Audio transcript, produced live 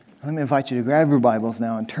Let me invite you to grab your Bibles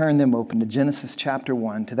now and turn them open to Genesis chapter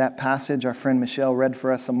 1, to that passage our friend Michelle read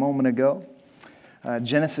for us a moment ago.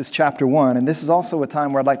 Genesis chapter 1, and this is also a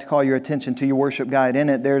time where I'd like to call your attention to your worship guide. In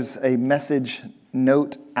it, there's a message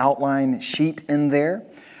note outline sheet in there.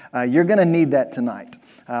 You're going to need that tonight.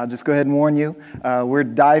 I'll just go ahead and warn you. We're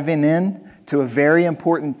diving in to a very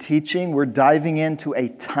important teaching. We're diving into a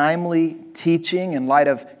timely teaching in light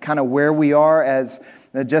of kind of where we are as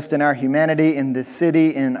just in our humanity, in this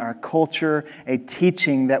city, in our culture, a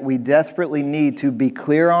teaching that we desperately need to be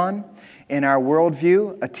clear on in our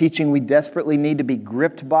worldview, a teaching we desperately need to be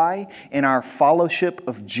gripped by in our fellowship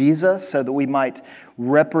of Jesus so that we might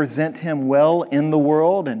represent Him well in the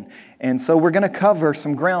world. And so we're going to cover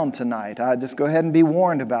some ground tonight. Just go ahead and be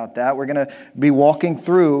warned about that. We're going to be walking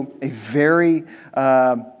through a very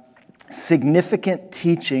significant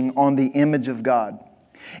teaching on the image of God.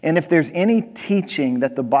 And if there's any teaching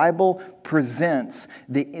that the Bible presents,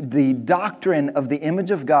 the doctrine of the image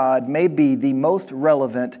of God may be the most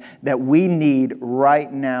relevant that we need right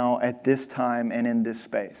now at this time and in this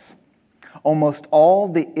space. Almost all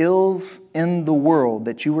the ills in the world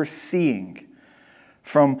that you are seeing,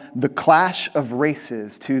 from the clash of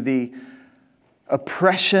races to the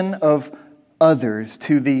oppression of others,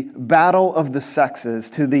 to the battle of the sexes,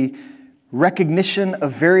 to the recognition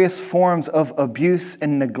of various forms of abuse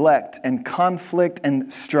and neglect and conflict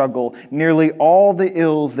and struggle. Nearly all the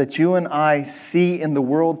ills that you and I see in the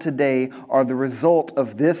world today are the result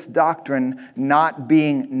of this doctrine not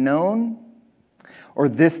being known or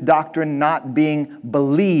this doctrine not being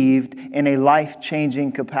believed in a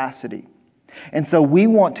life-changing capacity. And so we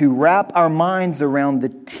want to wrap our minds around the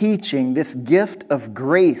teaching, this gift of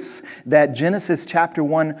grace that Genesis chapter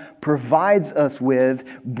 1 provides us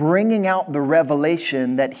with, bringing out the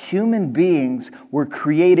revelation that human beings were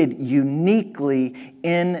created uniquely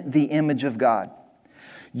in the image of God.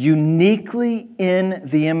 Uniquely in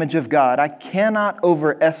the image of God. I cannot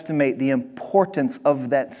overestimate the importance of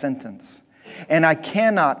that sentence. And I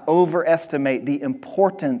cannot overestimate the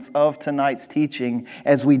importance of tonight's teaching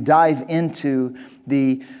as we dive into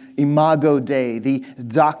the Imago Dei, the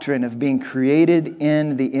doctrine of being created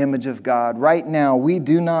in the image of God. Right now, we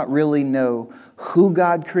do not really know who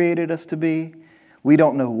God created us to be. We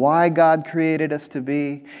don't know why God created us to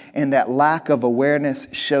be. And that lack of awareness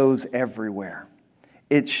shows everywhere.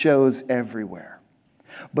 It shows everywhere.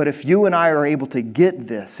 But if you and I are able to get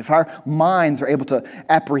this, if our minds are able to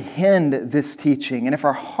apprehend this teaching, and if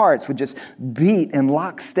our hearts would just beat in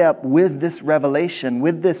lockstep with this revelation,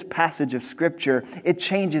 with this passage of Scripture, it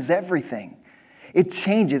changes everything. It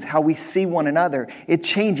changes how we see one another. It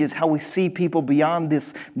changes how we see people beyond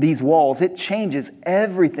these walls. It changes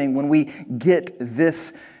everything when we get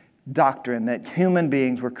this doctrine that human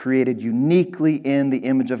beings were created uniquely in the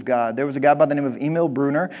image of God. There was a guy by the name of Emil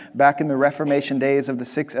Brunner back in the Reformation days of the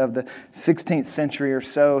 16th century or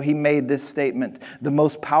so. He made this statement: the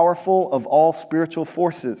most powerful of all spiritual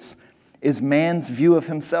forces is man's view of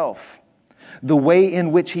himself. The way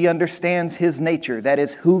in which he understands his nature, that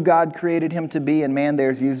is, who God created him to be, and man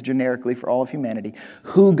there is used generically for all of humanity,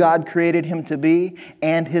 who God created him to be,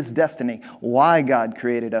 and his destiny, why God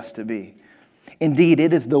created us to be. Indeed,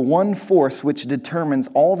 it is the one force which determines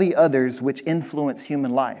all the others which influence human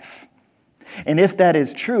life. And if that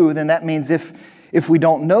is true, then that means if we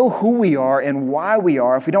don't know who we are and why we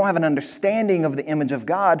are, if we don't have an understanding of the image of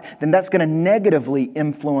God, then that's going to negatively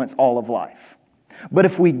influence all of life. But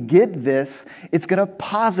if we get this, it's going to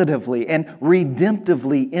positively and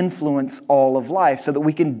redemptively influence all of life so that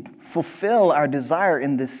we can fulfill our desire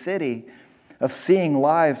in this city of seeing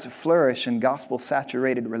lives flourish in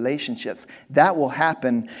gospel-saturated relationships. That will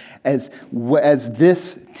happen as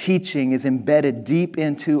this teaching is embedded deep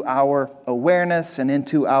into our awareness and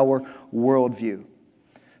into our worldview.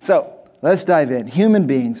 So, let's dive in. Human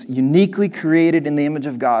beings, uniquely created in the image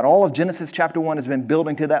of God. All of Genesis chapter 1 has been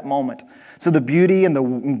building to that moment. So the beauty and the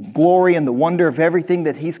glory and the wonder of everything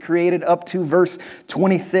that He's created up to verse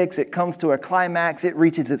 26, it comes to a climax. It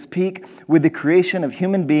reaches its peak with the creation of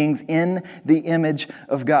human beings in the image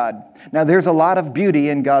of God. Now, there's a lot of beauty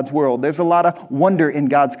in God's world. There's a lot of wonder in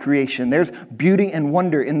God's creation. There's beauty and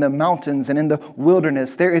wonder in the mountains and in the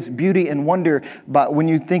wilderness. There is beauty and wonder but when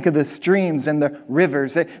you think of the streams and the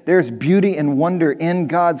rivers. There's beauty and wonder in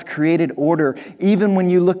God's created order. Even when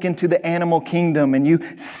you look into the animal kingdom and you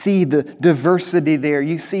see the diversity there,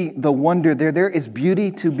 you see the wonder there. There is beauty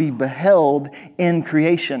to be beheld in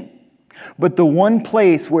creation. But the one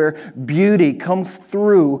place where beauty comes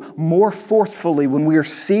through more forcefully when we are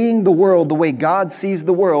seeing the world the way God sees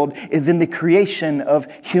the world is in the creation of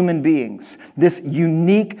human beings. This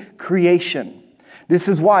unique creation. This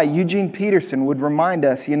is why Eugene Peterson would remind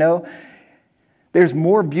us, there's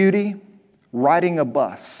more beauty riding a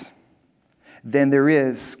bus than there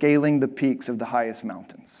is scaling the peaks of the highest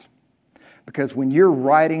mountains. Because when you're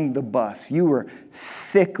riding the bus, you are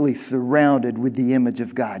thickly surrounded with the image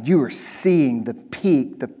of God. You are seeing the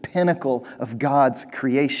peak, the pinnacle of God's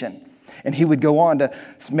creation. And he would go on to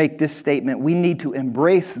make this statement: we need to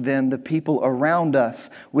embrace then the people around us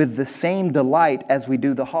with the same delight as we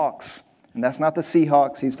do the hawks. And that's not the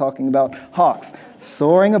Seahawks. He's talking about hawks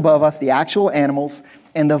soaring above us, the actual animals,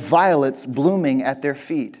 and the violets blooming at their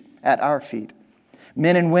feet, at our feet.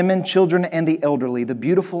 Men and women, children and the elderly, the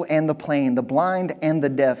beautiful and the plain, the blind and the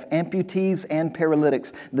deaf, amputees and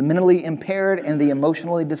paralytics, the mentally impaired and the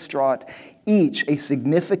emotionally distraught, each a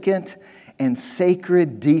significant and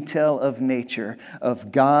sacred detail of nature,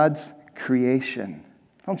 of God's creation.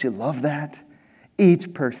 Don't you love that?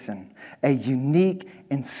 Each person, a unique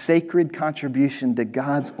and sacred contribution to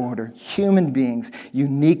God's order. Human beings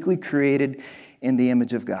uniquely created in the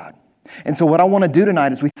image of God. And so what I want to do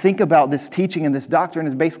tonight as we think about this teaching and this doctrine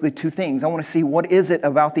is basically two things. I want to see what is it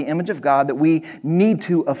about the image of God that we need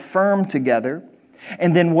to affirm together,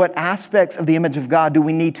 and then what aspects of the image of God do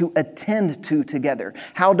we need to attend to together?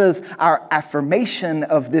 How does our affirmation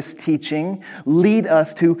of this teaching lead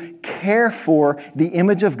us to care for the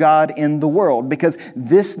image of God in the world? Because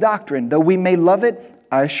this doctrine, though we may love it,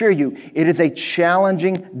 I assure you, it is a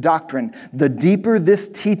challenging doctrine. The deeper this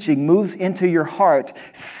teaching moves into your heart,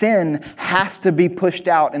 sin has to be pushed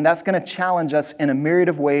out, and that's going to challenge us in a myriad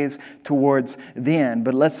of ways towards the end.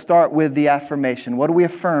 But let's start with the affirmation. What do we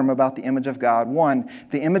affirm about the image of God? One,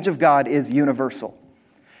 the image of God is universal.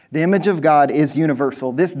 The image of God is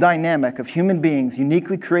universal. This dynamic of human beings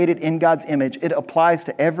uniquely created in God's image, it applies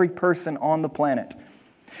to every person on the planet.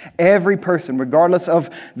 Every person, regardless of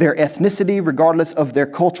their ethnicity, regardless of their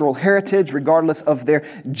cultural heritage, regardless of their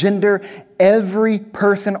gender, every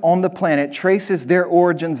person on the planet traces their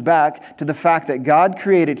origins back to the fact that God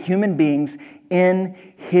created human beings in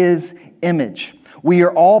His image. We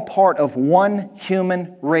are all part of one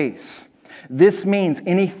human race. This means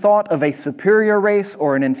any thought of a superior race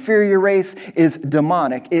or an inferior race is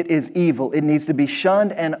demonic. It is evil. It needs to be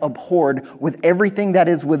shunned and abhorred with everything that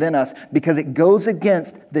is within us, because it goes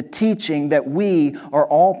against the teaching that we are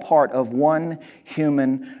all part of one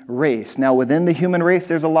human race. Now, within the human race,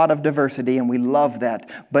 there's a lot of diversity, and we love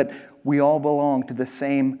that. But we all belong to the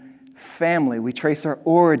same family. We trace our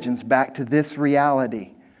origins back to this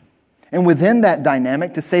reality. And within that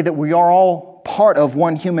dynamic, to say that we are all part of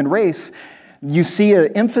one human race, you see an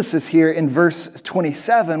emphasis here in verse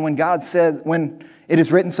 27 when God says, when it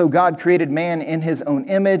is written, so God created man in His own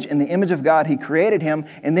image. In the image of God, He created him.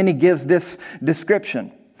 And then He gives this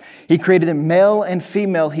description. He created them male and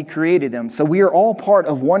female. He created them. So we are all part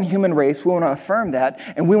of one human race. We want to affirm that.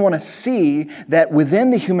 And we want to see that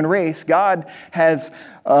within the human race, God has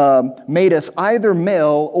made us either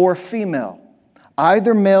male or female.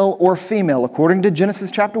 Either male or female. According to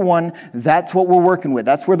Genesis chapter 1, that's what we're working with.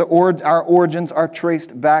 That's where our origins are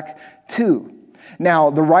traced back to.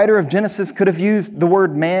 Now, the writer of Genesis could have used the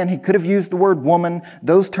word man. He could have used the word woman.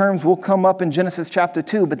 Those terms will come up in Genesis chapter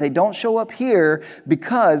 2, but they don't show up here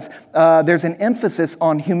because there's an emphasis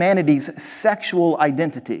on humanity's sexual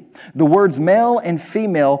identity. The words male and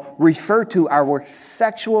female refer to our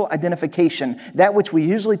sexual identification, that which we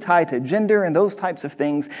usually tie to gender and those types of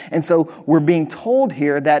things. And so we're being told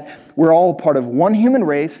here that we're all part of one human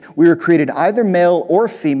race. We were created either male or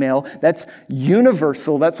female. That's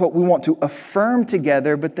universal. That's what we want to affirm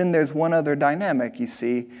together. But then there's one other dynamic you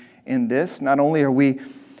see in this. Not only are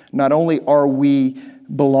we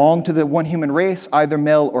belong to the one human race, either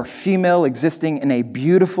male or female, existing in a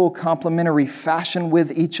beautiful complementary fashion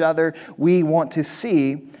with each other, we want to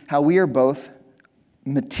see how we are both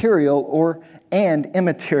material and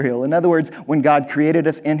immaterial. In other words, when God created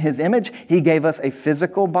us in His image, He gave us a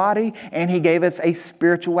physical body and He gave us a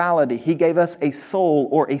spirituality. He gave us a soul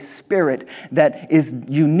or a spirit that is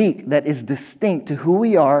unique, that is distinct to who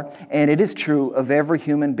we are, and it is true of every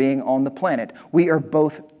human being on the planet. We are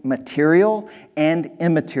both material and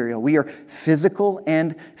immaterial. We are physical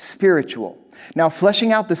and spiritual. Now,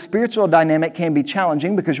 fleshing out the spiritual dynamic can be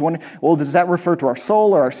challenging because you wonder, well, does that refer to our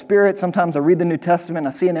soul or our spirit? Sometimes I read the New Testament and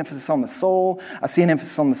I see an emphasis on the soul. I see an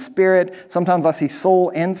emphasis on the spirit. Sometimes I see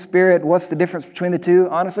soul and spirit. What's the difference between the two?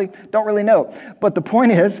 Honestly, don't really know. But the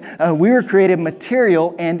point is, we were created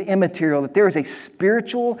material and immaterial, that there is a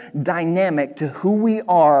spiritual dynamic to who we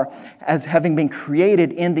are as having been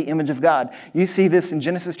created in the image of God. You see this in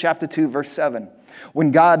Genesis chapter 2, verse 7.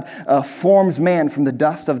 When God forms man from the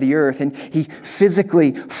dust of the earth, and he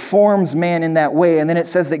physically forms man in that way, and then it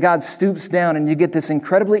says that God stoops down, and you get this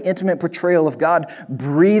incredibly intimate portrayal of God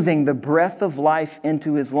breathing the breath of life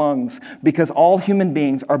into his lungs, because all human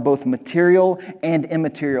beings are both material and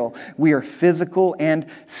immaterial. We are physical and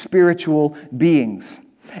spiritual beings.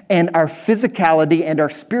 And our physicality and our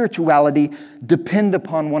spirituality depend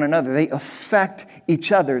upon one another. They affect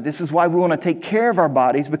each other. This is why we want to take care of our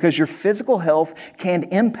bodies, because your physical health can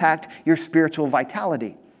impact your spiritual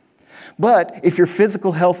vitality. But if your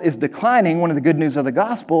physical health is declining, one of the good news of the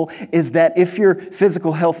gospel is that if your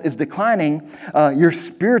physical health is declining, your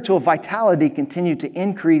spiritual vitality continue to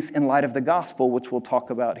increase in light of the gospel, which we'll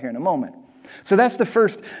talk about here in a moment. So that's the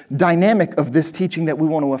first dynamic of this teaching that we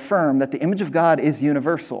want to affirm, that the image of God is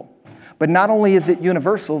universal. But not only is it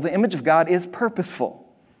universal, the image of God is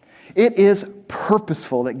purposeful. It is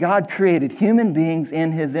purposeful that God created human beings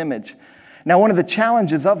in his image. Now, one of the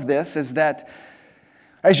challenges of this is that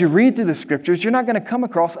as you read through the scriptures, you're not going to come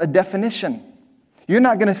across a definition. You're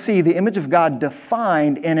not going to see the image of God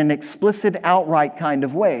defined in an explicit, outright kind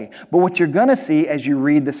of way. But what you're going to see as you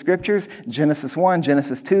read the scriptures, Genesis 1,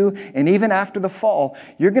 Genesis 2, and even after the fall,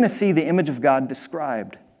 you're going to see the image of God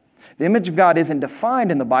described. The image of God isn't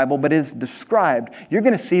defined in the Bible, but is described. You're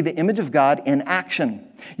going to see the image of God in action.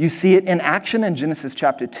 You see it in action in Genesis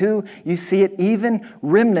chapter 2. You see it, even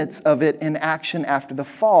remnants of it, in action after the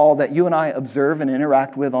fall that you and I observe and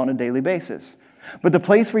interact with on a daily basis. But the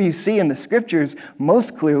place where you see in the scriptures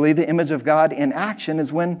most clearly the image of God in action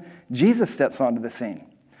is when Jesus steps onto the scene.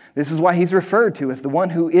 This is why he's referred to as the one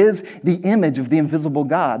who is the image of the invisible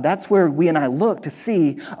God. That's where we and I look to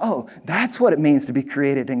see, oh, that's what it means to be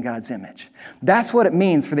created in God's image. That's what it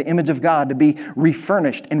means for the image of God to be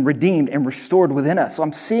refurnished and redeemed and restored within us. So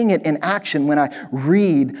I'm seeing it in action when I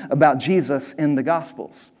read about Jesus in the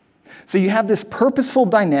Gospels. So you have this purposeful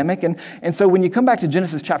dynamic, and so when you come back to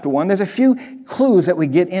Genesis chapter 1, there's a few clues that we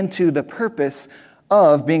get into the purpose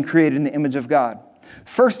of being created in the image of God.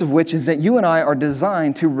 First of which is that you and I are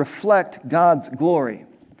designed to reflect God's glory.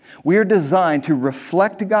 We are designed to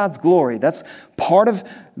reflect God's glory. That's part of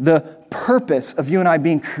the purpose of you and I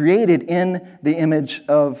being created in the image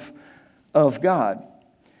of God.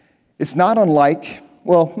 It's not unlike...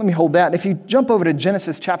 Well, let me hold that. If you jump over to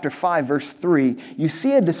Genesis chapter 5, verse 3, you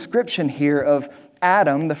see a description here of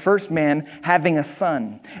Adam, the first man, having a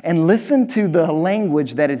son. And listen to the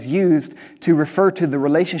language that is used to refer to the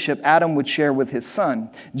relationship Adam would share with his son.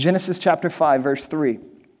 Genesis chapter 5, verse 3.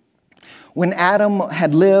 When Adam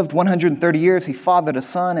had lived 130 years, he fathered a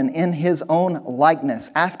son, and in his own likeness,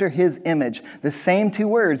 after his image. The same two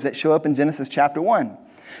words that show up in Genesis chapter 1.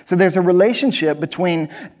 So there's a relationship between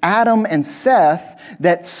Adam and Seth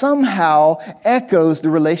that somehow echoes the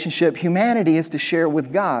relationship humanity is to share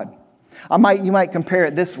with God. You might compare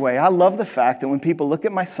it this way. I love the fact that when people look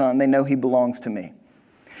at my son, they know he belongs to me.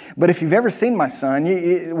 But if you've ever seen my son,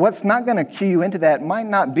 what's not going to cue you into that might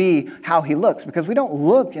not be how he looks, because we don't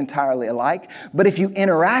look entirely alike. But if you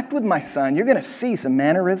interact with my son, you're going to see some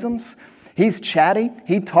mannerisms. He's chatty.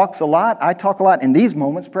 He talks a lot. I talk a lot in these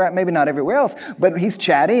moments, perhaps maybe not everywhere else, but he's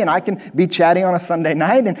chatty, and I can be chatty on a Sunday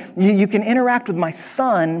night, and you can interact with my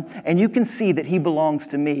son, and you can see that he belongs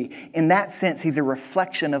to me. In that sense, he's a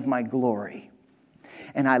reflection of my glory.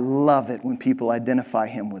 And I love it when people identify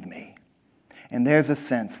him with me. And there's a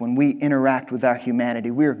sense when we interact with our humanity,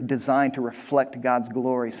 we're designed to reflect God's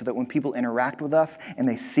glory so that when people interact with us and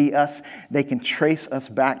they see us, they can trace us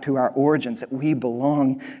back to our origins, that we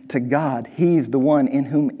belong to God. He's the one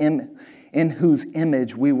in whose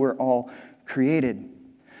image we were all created.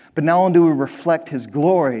 But not only do we reflect his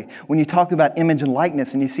glory, when you talk about image and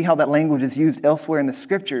likeness and you see how that language is used elsewhere in the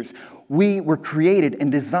scriptures, we were created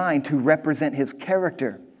and designed to represent his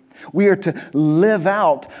character. We are to live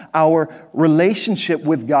out our relationship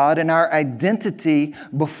with God and our identity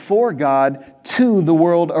before God to the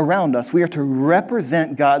world around us. We are to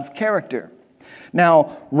represent God's character.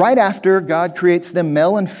 Now, right after God creates them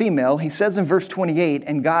male and female, he says in verse 28,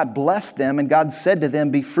 and God blessed them, and God said to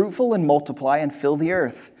them, be fruitful and multiply and fill the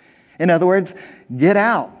earth. In other words, get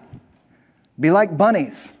out. Be like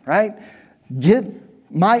bunnies, right? Get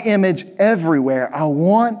my image everywhere. I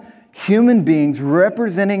want human beings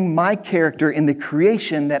representing my character in the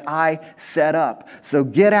creation that I set up. So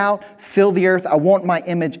get out, fill the earth. I want my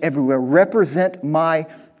image everywhere. Represent my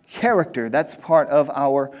character. That's part of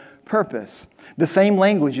our purpose. The same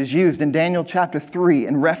language is used in Daniel chapter 3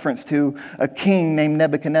 in reference to a king named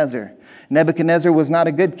Nebuchadnezzar. Nebuchadnezzar was not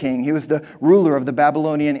a good king. He was the ruler of the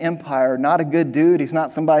Babylonian Empire. Not a good dude. He's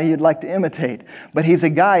not somebody you'd like to imitate. But he's a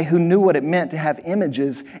guy who knew what it meant to have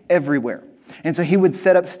images everywhere. And so he would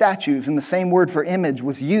set up statues, and the same word for image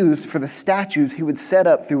was used for the statues he would set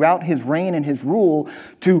up throughout his reign and his rule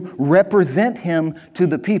to represent him to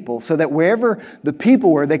the people, so that wherever the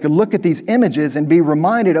people were, they could look at these images and be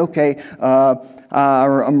reminded, okay,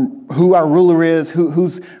 who our ruler is,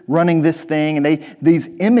 who's running this thing, and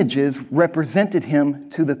these images represented him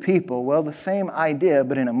to the people. Well, the same idea,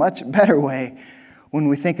 but in a much better way. When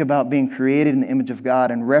we think about being created in the image of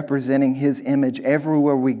God and representing His image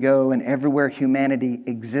everywhere we go and everywhere humanity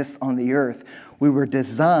exists on the earth, we were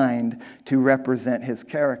designed to represent His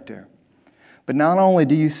character. But not only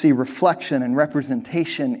do you see reflection and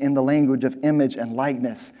representation in the language of image and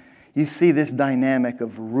likeness, you see this dynamic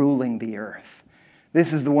of ruling the earth.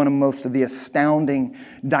 This is one of most of the astounding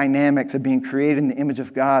dynamics of being created in the image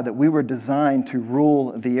of God, that we were designed to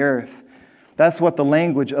rule the earth. That's what the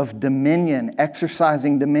language of dominion,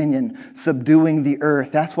 exercising dominion, subduing the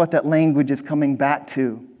earth, that's what that language is coming back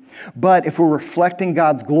to. But if we're reflecting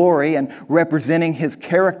God's glory and representing His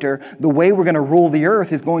character, the way we're going to rule the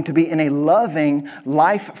earth is going to be in a loving,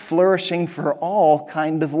 life flourishing for all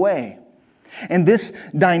kind of way. And this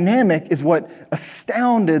dynamic is what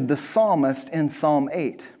astounded the psalmist in Psalm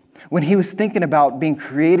 8. When he was thinking about being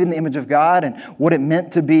created in the image of God and what it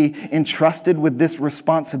meant to be entrusted with this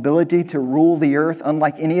responsibility to rule the earth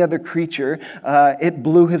unlike any other creature, it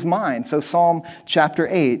blew his mind. So Psalm chapter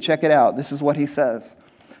 8, check it out. This is what he says.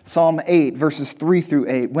 Psalm 8, verses 3 through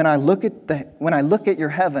 8. When I look at your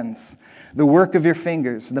heavens, the work of your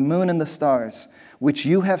fingers, the moon and the stars, which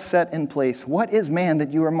you have set in place, what is man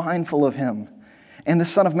that you are mindful of him, and the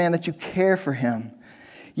son of man that you care for him?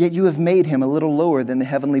 Yet you have made him a little lower than the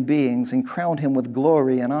heavenly beings and crowned him with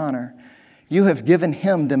glory and honor. You have given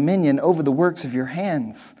him dominion over the works of your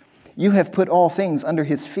hands. You have put all things under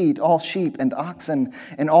his feet, all sheep and oxen,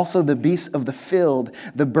 and also the beasts of the field,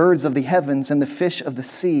 the birds of the heavens and the fish of the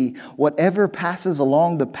sea, whatever passes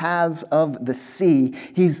along the paths of the sea.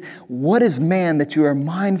 What is man that you are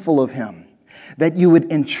mindful of him? That you would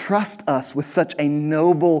entrust us with such a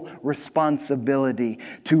noble responsibility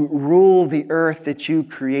to rule the earth that you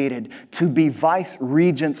created, to be vice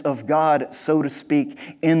regents of God, so to speak,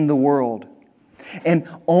 in the world. And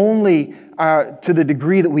only to the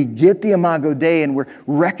degree that we get the Imago Dei and we're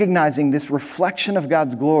recognizing this reflection of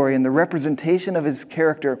God's glory and the representation of His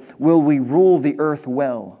character will we rule the earth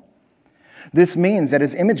well. This means that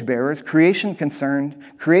as image bearers, creation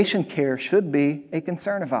care should be a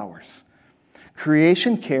concern of ours.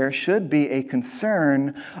 Creation care should be a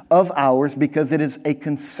concern of ours because it is a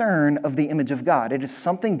concern of the image of God. It is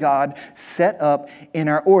something God set up in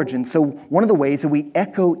our origin. So one of the ways that we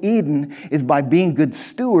echo Eden is by being good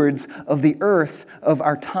stewards of the earth, of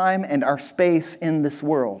our time and our space in this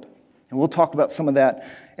world. And we'll talk about some of that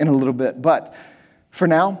in a little bit. But for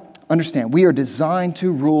now, understand, we are designed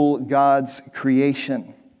to rule God's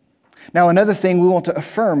creation. Now, another thing we want to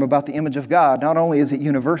affirm about the image of God, not only is it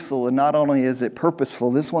universal and not only is it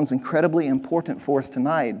purposeful, this one's incredibly important for us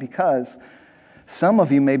tonight because some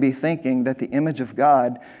of you may be thinking that the image of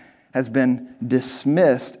God has been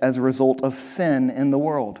dismissed as a result of sin in the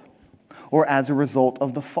world or as a result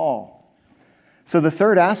of the fall. So the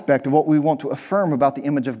third aspect of what we want to affirm about the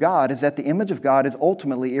image of God is that the image of God is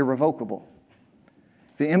ultimately irrevocable.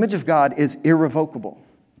 The image of God is irrevocable.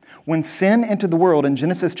 When sin entered the world in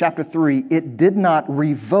Genesis chapter 3, it did not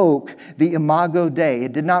revoke the Imago Dei.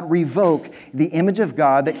 It did not revoke the image of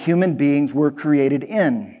God that human beings were created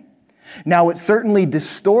in. Now, it certainly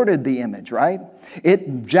distorted the image, right?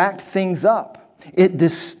 It jacked things up. It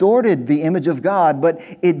distorted the image of God, but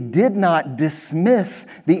it did not dismiss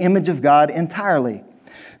the image of God entirely.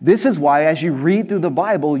 This is why, as you read through the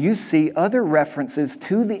Bible, you see other references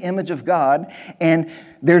to the image of God, and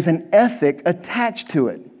there's an ethic attached to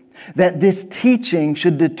it. That this teaching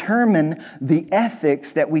should determine the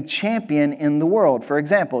ethics that we champion in the world. For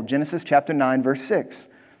example, Genesis chapter 9, verse 6.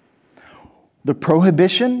 The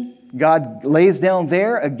prohibition God lays down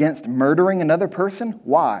there against murdering another person.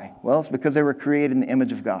 Why? Well, it's because they were created in the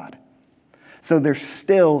image of God. So there's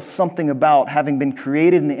still something about having been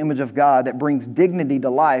created in the image of God that brings dignity to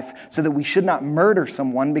life so that we should not murder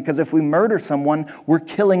someone, because if we murder someone, we're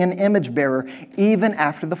killing an image bearer even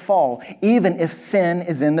after the fall, even if sin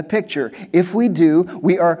is in the picture. If we do,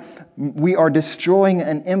 we are destroying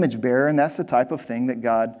an image bearer, and that's the type of thing that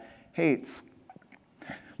God hates.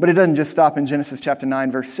 But it doesn't just stop in Genesis chapter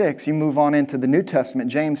 9, verse 6. You move on into the New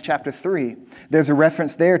Testament, James chapter 3. There's a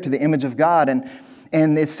reference there to the image of God,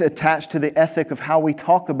 and it's attached to the ethic of how we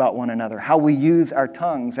talk about one another, how we use our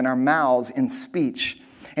tongues and our mouths in speech.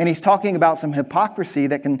 And he's talking about some hypocrisy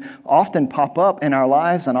that can often pop up in our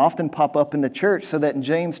lives and often pop up in the church, so that in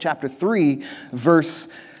James chapter 3, verse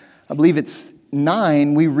I believe it's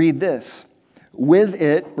 9, we read this. With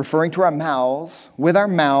it, referring to our mouths, with our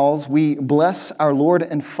mouths we bless our Lord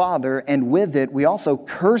and Father, and with it we also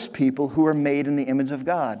curse people who are made in the image of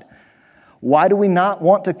God. Why do we not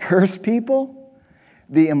want to curse people?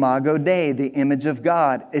 The imago Dei, the image of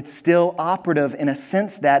God. It's still operative in a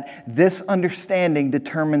sense that this understanding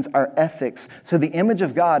determines our ethics. So the image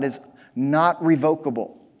of God is not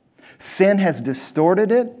revocable. Sin has distorted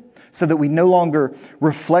it so that we no longer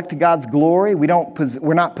reflect God's glory.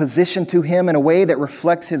 We're not positioned to Him in a way that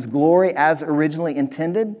reflects His glory as originally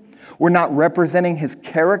intended. We're not representing His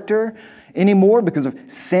character anymore because of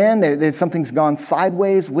sin. Something's gone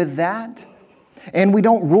sideways with that. And we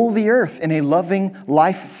don't rule the earth in a loving,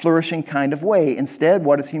 life-flourishing kind of way. Instead,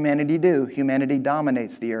 what does humanity do? Humanity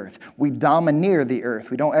dominates the earth. We domineer the earth.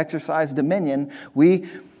 We don't exercise dominion. We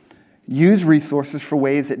use resources for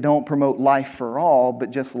ways that don't promote life for all, but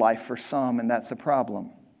just life for some, and that's a problem.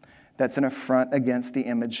 That's an affront against the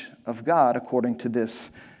image of God, according to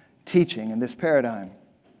this teaching and this paradigm.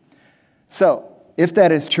 So, if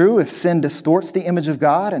that is true, if sin distorts the image of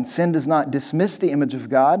God and sin does not dismiss the image of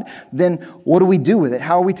God, then what do we do with it?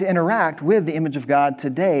 How are we to interact with the image of God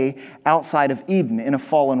today outside of Eden in a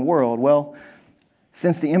fallen world? Well,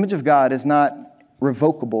 since the image of God is not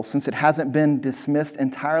revocable, since it hasn't been dismissed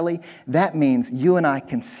entirely, that means you and I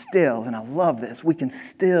can still, and I love this, we can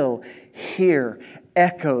still hear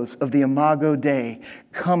echoes of the imago Dei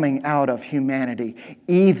coming out of humanity,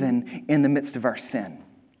 even in the midst of our sin.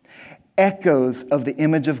 Echoes of the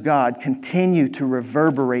image of God continue to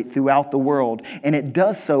reverberate throughout the world, and it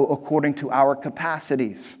does so according to our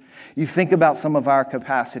capacities. You think about some of our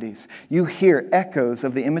capacities. You hear echoes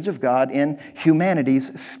of the image of God in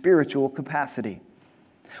humanity's spiritual capacity.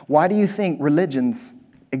 Why do you think religions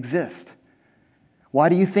exist? Why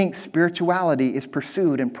do you think spirituality is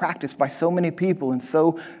pursued and practiced by so many people in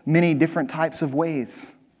so many different types of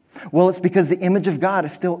ways? Well, it's because the image of God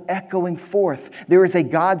is still echoing forth. There is a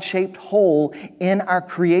God-shaped hole in our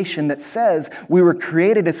creation that says we were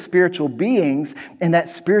created as spiritual beings, and that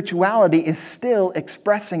spirituality is still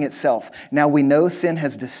expressing itself. Now, we know sin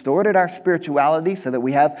has distorted our spirituality so that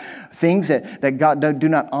we have things that God do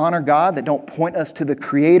not honor God, that don't point us to the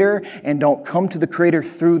Creator and don't come to the Creator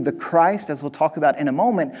through the Christ, as we'll talk about in a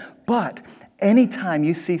moment. But anytime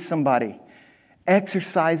you see somebody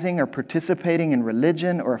exercising or participating in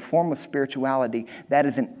religion or a form of spirituality, that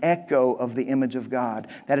is an echo of the image of God.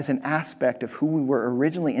 That is an aspect of who we were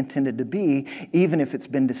originally intended to be, even if it's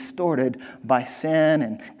been distorted by sin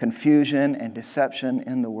and confusion and deception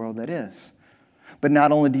in the world that is. But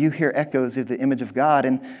not only do you hear echoes of the image of God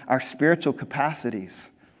in our spiritual capacities,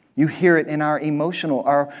 you hear it in our emotional,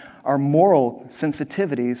 our moral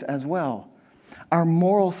sensitivities as well. Our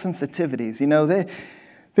moral sensitivities,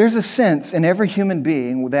 there's a sense in every human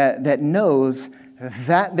being that knows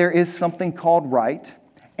that there is something called right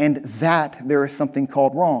and that there is something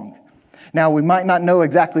called wrong. Now, we might not know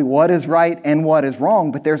exactly what is right and what is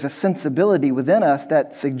wrong, but there's a sensibility within us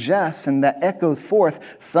that suggests and that echoes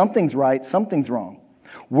forth something's right, something's wrong.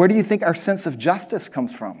 Where do you think our sense of justice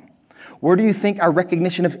comes from? Where do you think our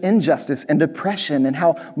recognition of injustice and oppression and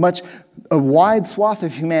how much a wide swath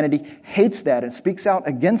of humanity hates that and speaks out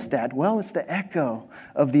against that? Well, it's the echo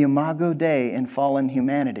of the imago Dei in fallen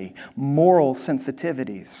humanity, moral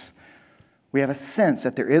sensitivities. We have a sense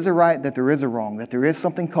that there is a right, that there is a wrong, that there is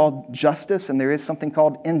something called justice and there is something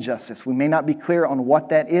called injustice. We may not be clear on what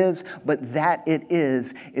that is, but that it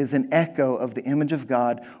is an echo of the image of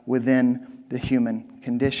God within the human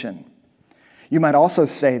condition. You might also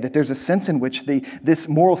say that there's a sense in which this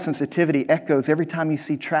moral sensitivity echoes every time you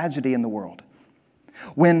see tragedy in the world.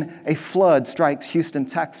 When a flood strikes Houston,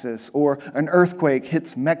 Texas, or an earthquake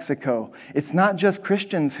hits Mexico, it's not just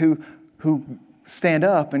Christians who stand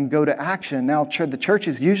up and go to action. Now, the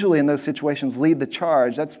churches usually in those situations lead the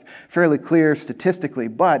charge. That's fairly clear statistically.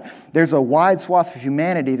 But there's a wide swath of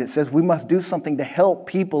humanity that says we must do something to help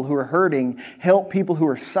people who are hurting, help people who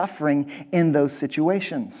are suffering in those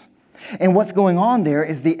situations. And what's going on there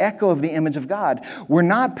is the echo of the image of God. We're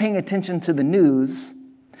not paying attention to the news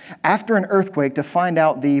after an earthquake to find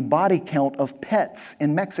out the body count of pets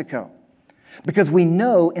in Mexico. Because we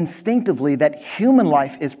know instinctively that human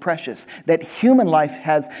life is precious, that human life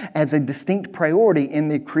has as a distinct priority in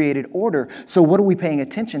the created order. So what are we paying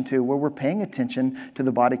attention to? Well, we're paying attention to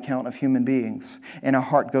the body count of human beings. And our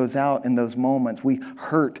heart goes out in those moments. We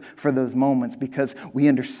hurt for those moments because we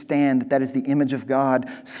understand that is the image of God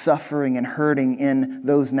suffering and hurting in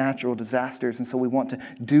those natural disasters. And so we want to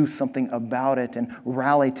do something about it and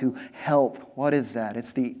rally to help. What is that?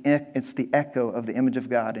 It's the echo of the image of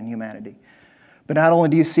God in humanity. But not only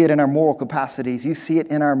do you see it in our moral capacities, you see it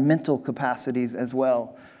in our mental capacities as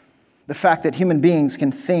well. The fact that human beings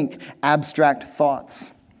can think abstract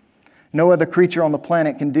thoughts. No other creature on the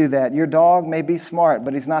planet can do that. Your dog may be smart,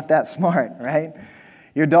 but he's not that smart, right?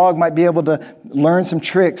 Your dog might be able to learn some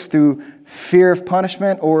tricks through fear of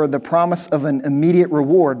punishment or the promise of an immediate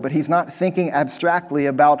reward, but he's not thinking abstractly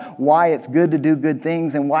about why it's good to do good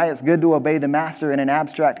things and why it's good to obey the master in an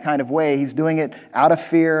abstract kind of way. He's doing it out of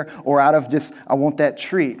fear or out of just, I want that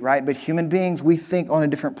treat, right? But human beings, we think on a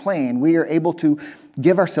different plane. We are able to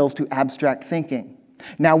give ourselves to abstract thinking.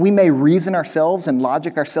 Now, we may reason ourselves and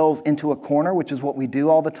logic ourselves into a corner, which is what we do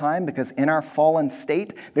all the time, because in our fallen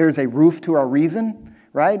state, there is a roof to our reason,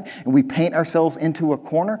 right? And we paint ourselves into a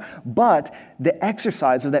corner. But the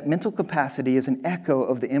exercise of that mental capacity is an echo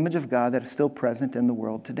of the image of God that is still present in the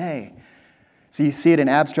world today. So you see it in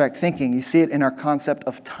abstract thinking. You see it in our concept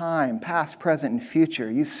of time, past, present, and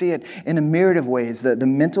future. You see it in a myriad of ways, the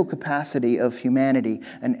mental capacity of humanity,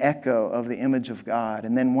 an echo of the image of God.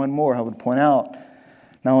 And then one more I would point out.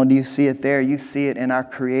 Not only do you see it there, you see it in our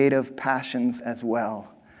creative passions as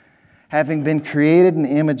well. Having been created in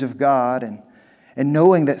the image of God and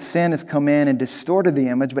knowing that sin has come in and distorted the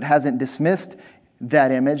image but hasn't dismissed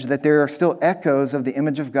that image, that there are still echoes of the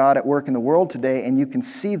image of God at work in the world today, and you can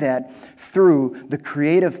see that through the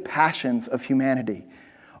creative passions of humanity.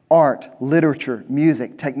 Art, literature,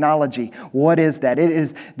 music, technology. What is that? It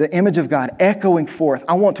is the image of God echoing forth.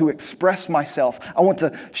 I want to express myself. I want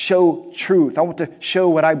to show truth. I want to show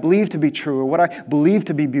what I believe to be true or what I believe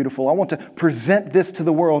to be beautiful. I want to present this to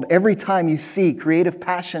the world. Every time you see creative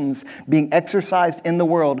passions being exercised in the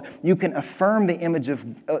world, you can affirm the image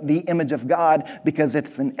of God because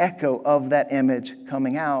it's an echo of that image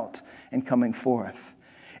coming out and coming forth.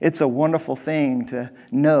 It's a wonderful thing to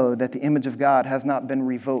know that the image of God has not been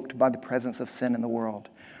revoked by the presence of sin in the world.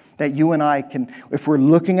 That you and I can, if we're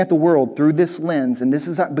looking at the world through this lens, and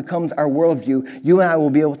becomes our worldview, you and I will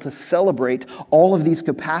be able to celebrate all of these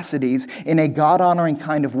capacities in a God-honoring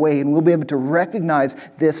kind of way, and we'll be able to recognize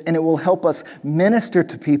this, and it will help us minister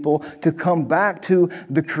to people to come back to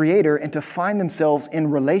the Creator and to find themselves in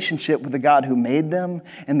relationship with the God who made them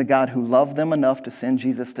and the God who loved them enough to send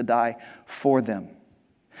Jesus to die for them.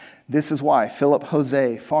 This is why Philip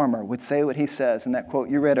Jose Farmer would say what he says in that quote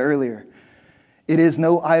you read earlier. It is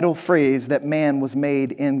no idle phrase that man was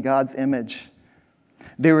made in God's image.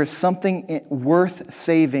 There is something worth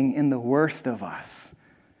saving in the worst of us.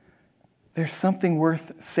 There's something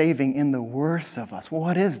worth saving in the worst of us.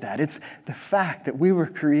 What is that? It's the fact that we were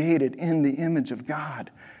created in the image of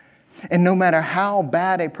God. And no matter how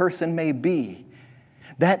bad a person may be,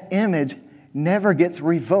 that image never gets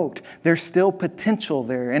revoked. There's still potential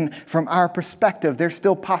there. And from our perspective, there's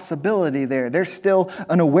still possibility there. There's still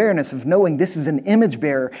an awareness of knowing this is an image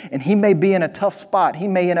bearer, and he may be in a tough spot. He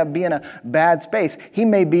may end up being in a bad space. He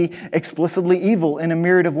may be explicitly evil in a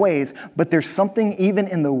myriad of ways. But there's something even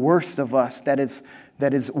in the worst of us that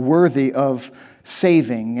is worthy of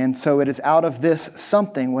saving. And so it is out of this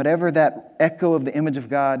something, whatever that echo of the image of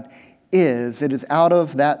God is, it is out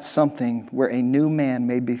of that something where a new man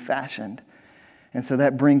may be fashioned. And so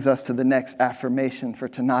that brings us to the next affirmation for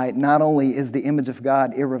tonight. Not only is the image of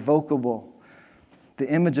God irrevocable,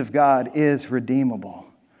 the image of God is redeemable.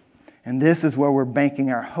 And this is where we're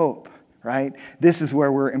banking our hope, right? This is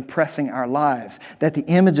where we're impressing our lives, that the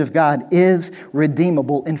image of God is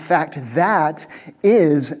redeemable. In fact, that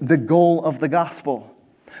is the goal of the gospel.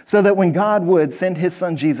 So that when God would send his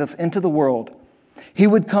son Jesus into the world, he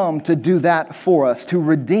would come to do that for us, to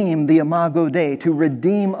redeem the Imago Dei, to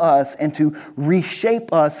redeem us and to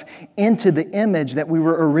reshape us into the image that we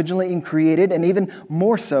were originally created, and even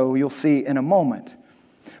more so, you'll see in a moment.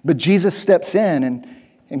 But Jesus steps in, and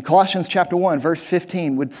in Colossians chapter 1, verse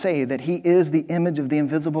 15 would say that he is the image of the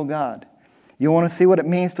invisible God. You want to see what it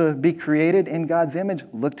means to be created in God's image?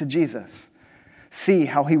 Look to Jesus. See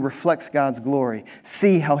how he reflects God's glory.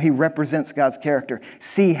 See how he represents God's character.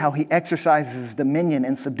 See how he exercises his dominion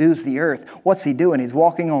and subdues the earth. What's he doing? He's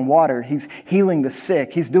walking on water. He's healing the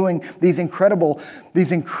sick. He's doing these incredible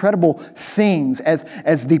things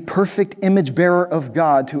as the perfect image bearer of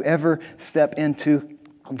God to ever step into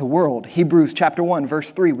the world. Hebrews chapter 1,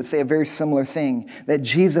 verse 3 would say a very similar thing, that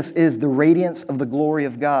Jesus is the radiance of the glory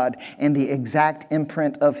of God and the exact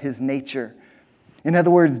imprint of his nature. In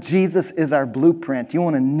other words, Jesus is our blueprint. You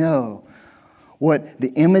want to know what the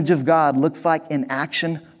image of God looks like in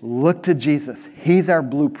action? Look to Jesus. He's our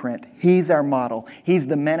blueprint. He's our model. He's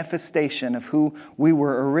the manifestation of who we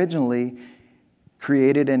were originally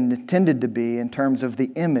created and intended to be in terms of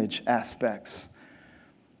the image aspects.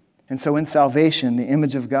 And so in salvation, the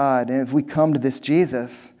image of God, and if we come to this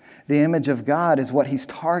Jesus, The image of God is what he's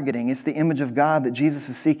targeting. It's the image of God that Jesus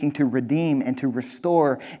is seeking to redeem and to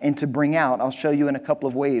restore and to bring out. I'll show you in a couple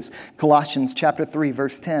of ways. Colossians chapter 3,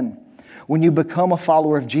 verse 10. When you become a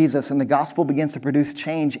follower of Jesus and the gospel begins to produce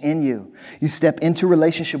change in you, you step into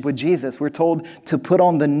relationship with Jesus. We're told to put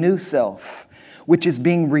on the new self, which is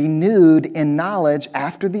being renewed in knowledge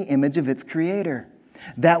after the image of its creator.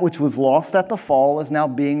 That which was lost at the fall is now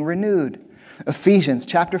being renewed. Ephesians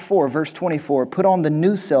chapter 4, verse 24, put on the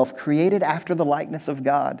new self created after the likeness of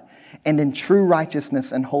God and in true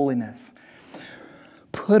righteousness and holiness.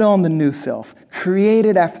 Put on the new self,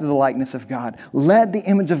 created after the likeness of God. Let the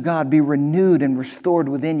image of God be renewed and restored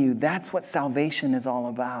within you. That's what salvation is all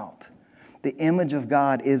about. The image of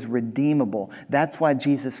God is redeemable. That's why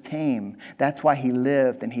Jesus came. That's why he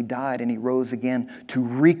lived and he died and he rose again to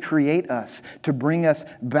recreate us, to bring us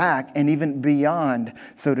back and even beyond,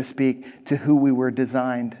 so to speak, to who we were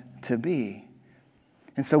designed to be.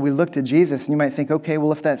 And so we look to Jesus, and you might think, okay,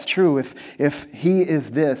 well, if that's true, if he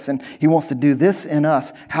is this and he wants to do this in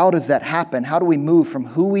us, how does that happen? How do we move from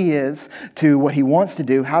who he is to what he wants to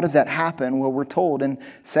do? How does that happen? Well, we're told in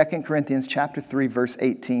 2 Corinthians chapter 3, verse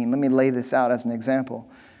 18. Let me lay this out as an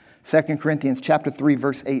example. 2 Corinthians chapter 3,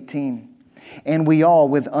 verse 18. And we all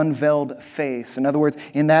with unveiled face. In other words,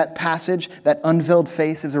 in that passage, that unveiled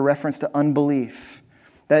face is a reference to unbelief.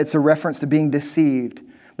 That it's a reference to being deceived.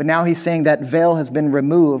 But now he's saying that veil has been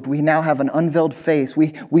removed. We now have an unveiled face.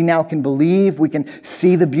 We now can believe. We can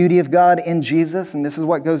see the beauty of God in Jesus. And this is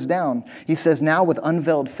what goes down. He says, now with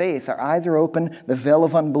unveiled face, our eyes are open. The veil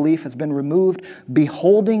of unbelief has been removed.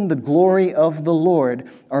 Beholding the glory of the Lord,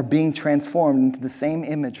 are being transformed into the same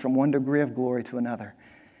image from one degree of glory to another.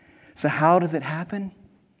 So how does it happen?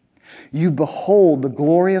 You behold the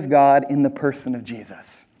glory of God in the person of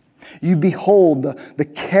Jesus. You behold the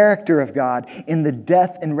character of God in the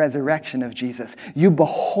death and resurrection of Jesus. You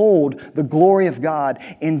behold the glory of God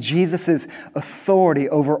in Jesus' authority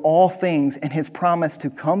over all things and his promise to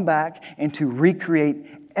come back and to recreate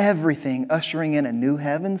everything, ushering in a new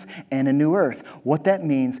heavens and a new earth. What that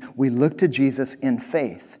means, we look to Jesus in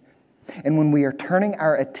faith. And when we are turning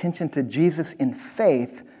our attention to Jesus in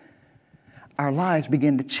faith, our lives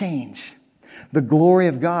begin to change. The glory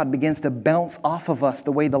of God begins to bounce off of us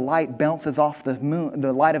the way the light bounces off the moon,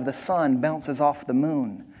 the light of the sun bounces off the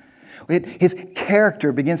moon. His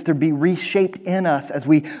character begins to be reshaped in us as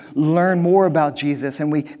we learn more about Jesus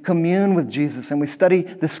and we commune with Jesus and we study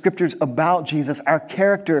the scriptures about Jesus. Our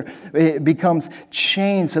character becomes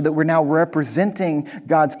changed so that we're now representing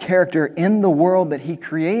God's character in the world that he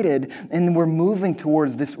created, and we're moving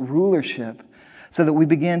towards this rulership, so that we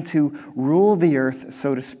begin to rule the earth,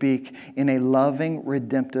 so to speak, in a loving,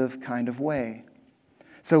 redemptive kind of way.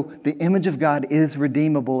 So the image of God is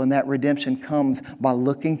redeemable, and that redemption comes by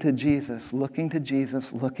looking to Jesus, looking to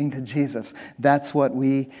Jesus, looking to Jesus. That's what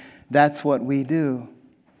we do.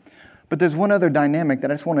 But there's one other dynamic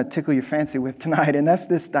that I just want to tickle your fancy with tonight, and that's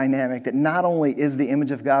this dynamic that not only is the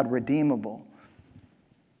image of God redeemable,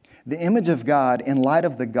 the image of God, in light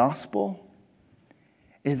of the gospel,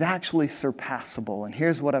 is actually surpassable. And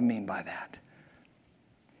here's what I mean by that.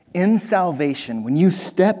 In salvation, when you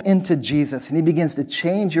step into Jesus and he begins to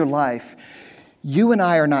change your life, you and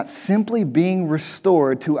I are not simply being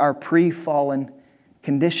restored to our pre-fallen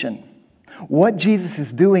condition. What Jesus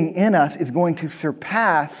is doing in us is going to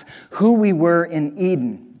surpass who we were in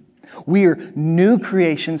Eden. We are new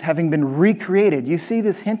creations having been recreated. You see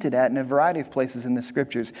this hinted at in a variety of places in the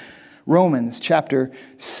scriptures. Romans chapter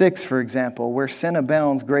 6, for example, where sin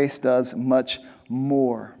abounds, grace does much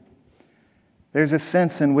more. There's a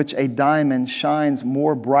sense in which a diamond shines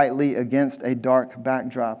more brightly against a dark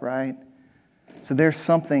backdrop, right? So there's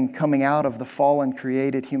something coming out of the fallen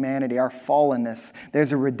created humanity, our fallenness.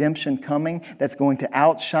 There's a redemption coming that's going to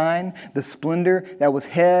outshine the splendor that was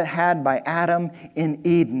had by Adam in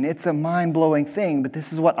Eden. It's a mind-blowing thing, but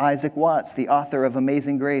this is what Isaac Watts, the author of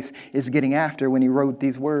Amazing Grace, is getting after when he wrote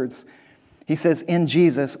these words. He says, in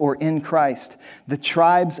Jesus, or in Christ, the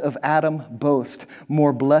tribes of Adam boast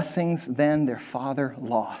more blessings than their father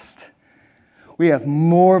lost. We have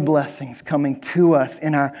more blessings coming to us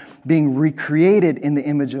in our being recreated in the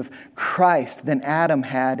image of Christ than Adam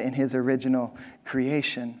had in his original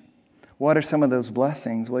creation. What are some of those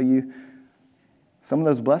blessings? Well, some of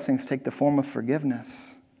those blessings take the form of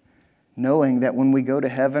forgiveness. Knowing that when we go to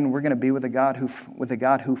heaven, we're going to be with a God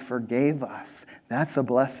who forgave us. That's a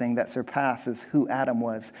blessing that surpasses who Adam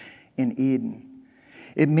was in Eden.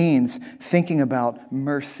 It means thinking about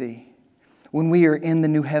mercy. When we are in the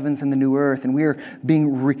new heavens and the new earth, and we are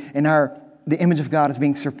being in our the image of God is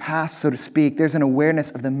being surpassed, so to speak, there's an awareness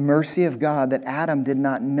of the mercy of God that Adam did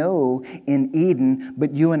not know in Eden,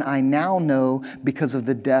 but you and I now know because of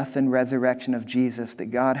the death and resurrection of Jesus, that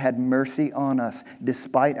God had mercy on us.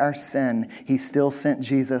 Despite our sin, He still sent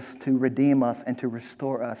Jesus to redeem us and to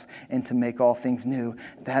restore us and to make all things new.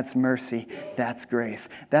 That's mercy. That's grace.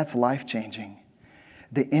 That's life-changing.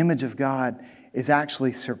 The image of God is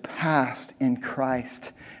actually surpassed in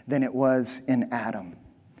Christ than it was in Adam.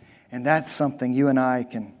 And that's something you and I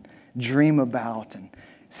can dream about and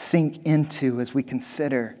sink into as we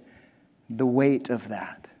consider the weight of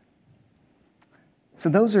that. So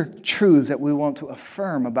those are truths that we want to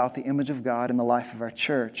affirm about the image of God in the life of our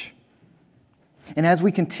church. And as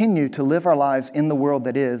we continue to live our lives in the world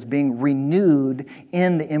that is, being renewed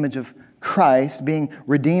in the image of Christ, being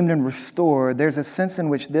redeemed and restored, there's a sense in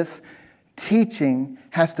which this teaching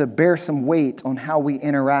has to bear some weight on how we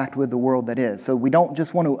interact with the world that is. So we don't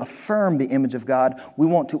just want to affirm the image of God, we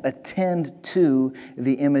want to attend to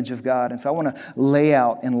the image of God. And so I want to lay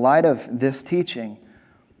out, in light of this teaching,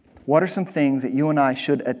 what are some things that you and I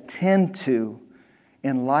should attend to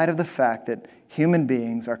in light of the fact that human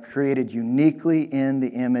beings are created uniquely in the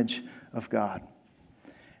image of God.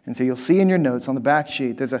 And so you'll see in your notes on the back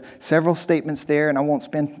sheet, there's several statements there, and I won't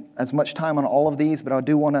spend as much time on all of these, but I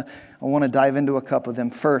want to dive into a couple of them.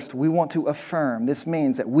 First, we want to affirm. This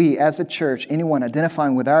means that we, as a church, anyone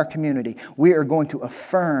identifying with our community, we are going to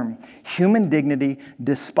affirm human dignity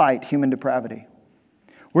despite human depravity.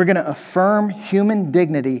 We're going to affirm human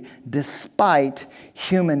dignity despite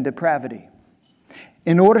human depravity.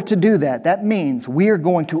 In order to do that, that means we are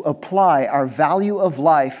going to apply our value of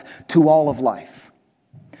life to all of life.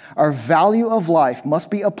 Our value of life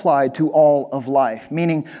must be applied to all of life,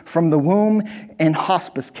 meaning from the womb and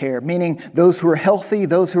hospice care, meaning those who are healthy,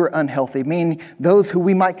 those who are unhealthy, meaning those who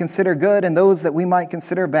we might consider good and those that we might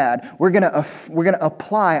consider bad. We're going to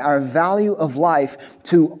apply our value of life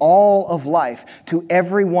to all of life, to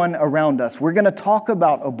everyone around us. We're going to talk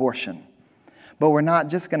about abortion, but we're not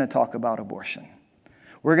just going to talk about abortion.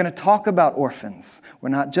 We're going to talk about orphans. We're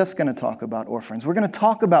not just going to talk about orphans. We're going to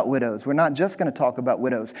talk about widows. We're not just going to talk about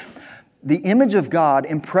widows. The image of God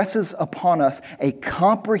impresses upon us a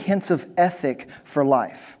comprehensive ethic for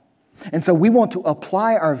life. And so we want to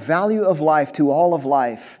apply our value of life to all of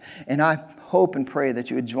life. And I hope and pray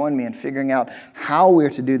that you would join me in figuring out how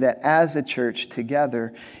we're to do that as a church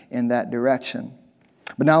together in that direction.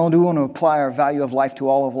 But not only do we want to apply our value of life to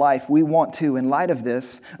all of life, we want to, in light of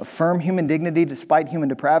this, affirm human dignity despite human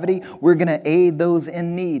depravity. We're going to aid those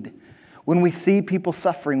in need. When we see people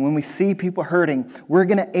suffering, when we see people hurting, we're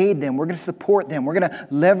going to aid them. We're going to support them. We're going to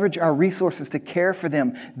leverage our resources to care for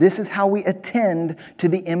them. This is how we attend to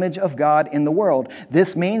the image of God in the world.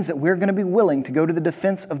 This means that we're going to be willing to go to the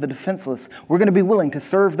defense of the defenseless. We're going to be willing to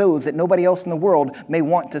serve those that nobody else in the world may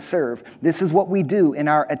want to serve. This is what we do in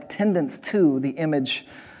our attendance to the image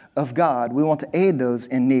of God. We want to aid those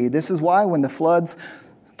in need. This is why when the floods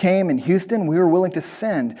came in Houston, we were willing to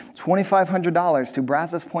send $2,500 to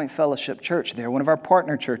Brazos Point Fellowship Church. They're one of our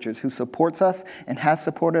partner churches who supports us and has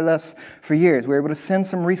supported us for years. We were able to send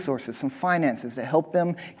some resources, some finances to help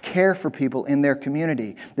them care for people in their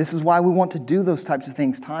community. This is why we want to do those types of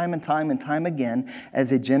things time and time and time again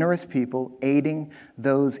as a generous people aiding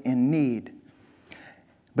those in need.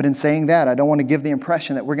 But in saying that, I don't want to give the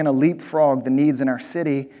impression that we're going to leapfrog the needs in our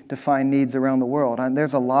city to find needs around the world.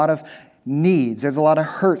 There's a lot of needs. There's a lot of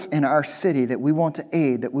hurts in our city that we want to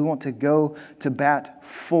aid, that we want to go to bat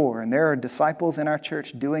for. And there are disciples in our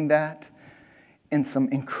church doing that in some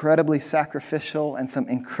incredibly sacrificial and some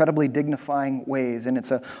incredibly dignifying ways. And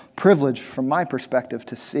it's a privilege from my perspective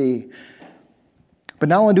to see. But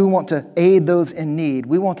not only do we want to aid those in need,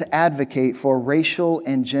 we want to advocate for racial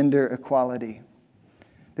and gender equality.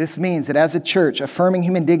 This means that as a church, affirming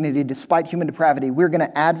human dignity despite human depravity, we're going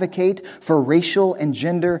to advocate for racial and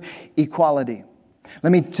gender equality.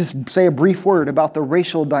 Let me just say a brief word about the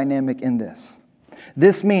racial dynamic in this.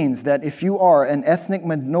 This means that if you are an ethnic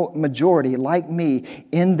majority like me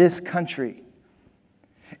in this country,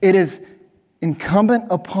 it is incumbent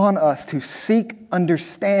upon us to seek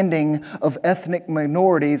understanding of ethnic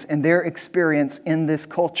minorities and their experience in this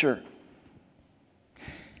culture.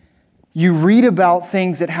 You read about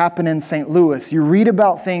things that happen in St. Louis. You read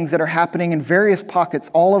about things that are happening in various pockets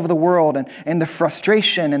all over the world and the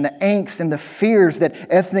frustration and the angst and the fears that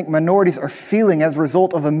ethnic minorities are feeling as a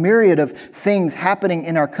result of a myriad of things happening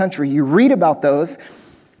in our country. You read about those.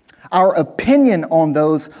 Our opinion on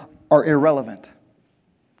those are irrelevant.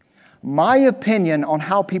 My opinion on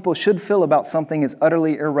how people should feel about something is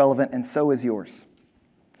utterly irrelevant, and so is yours.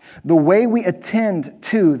 The way we attend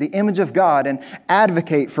to the image of God and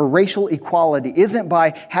advocate for racial equality isn't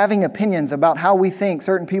by having opinions about how we think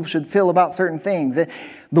certain people should feel about certain things.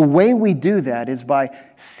 The way we do that is by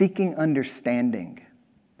seeking understanding,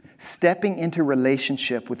 stepping into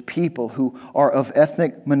relationship with people who are of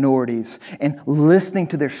ethnic minorities and listening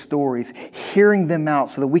to their stories, hearing them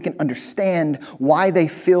out so that we can understand why they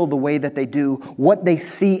feel the way that they do, what they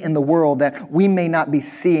see in the world that we may not be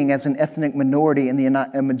seeing as an ethnic minority in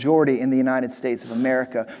a majority in the United States of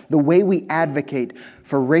America. The way we advocate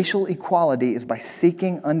for racial equality is by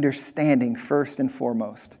seeking understanding first and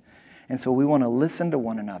foremost. And so we want to listen to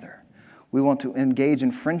one another. We want to engage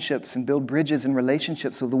in friendships and build bridges and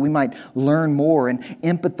relationships so that we might learn more and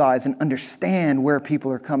empathize and understand where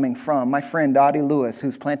people are coming from. My friend Dottie Lewis,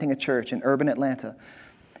 who's planting a church in urban Atlanta,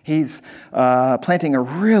 he's planting a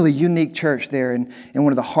really unique church there in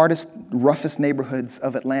one of the hardest, roughest neighborhoods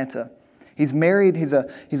of Atlanta. He's married. He's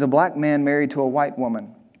a black man married to a white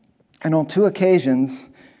woman. And on 2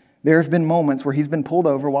 occasions, there have been moments where he's been pulled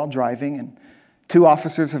over while driving, and 2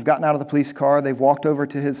 officers have gotten out of the police car. They've walked over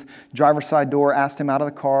to his driver's side door, asked him out of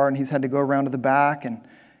the car, and he's had to go around to the back and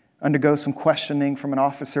undergo some questioning from an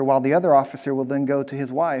officer, while the other officer will then go to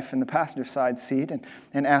his wife in the passenger side seat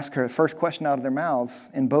and ask her. The first question out of their mouths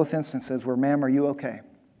in both instances were, "Ma'am, are you okay?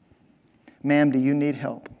 Ma'am, do you need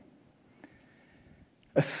help?"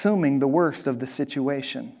 Assuming the worst of the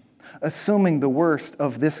situation, assuming the worst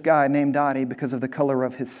of this guy named Dottie because of the color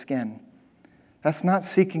of his skin. That's not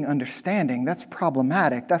seeking understanding. That's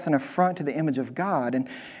problematic. That's an affront to the image of God.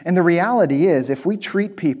 And the reality is, if we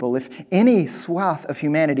treat people, if any swath of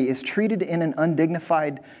humanity is treated in an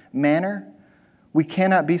undignified manner, we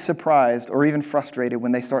cannot be surprised or even frustrated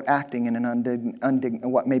when they start acting in an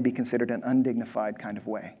what may be considered an undignified kind of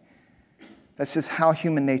way. That's just how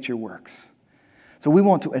human nature works. So we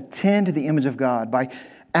want to attend to the image of God by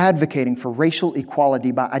advocating for racial equality,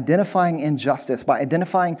 by identifying injustice, by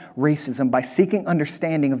identifying racism, by seeking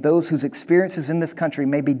understanding of those whose experiences in this country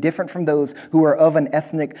may be different from those who are of an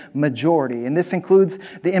ethnic majority. And this includes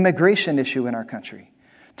the immigration issue in our country.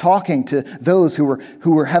 Talking to those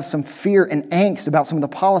who have some fear and angst about some of the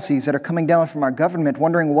policies that are coming down from our government,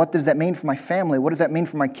 wondering, what does that mean for my family? What does that mean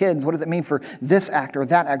for my kids? What does it mean for this act or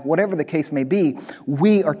that act? Whatever the case may be,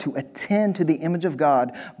 we are to attend to the image of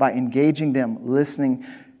God by engaging them, listening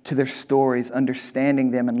to their stories, understanding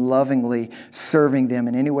them, and lovingly serving them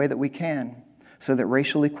in any way that we can, so that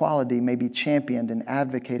racial equality may be championed and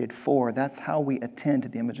advocated for. That's how we attend to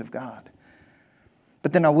the image of God.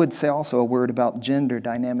 But then I would say also a word about gender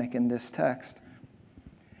dynamic in this text.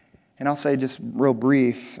 And I'll say just real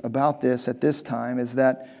brief about this at this time, is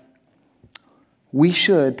that we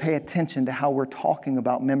should pay attention to how we're talking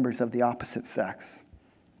about members of the opposite sex.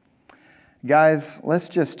 Guys, let's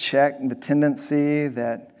just check the tendency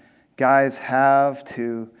that guys have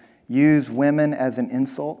to use women as an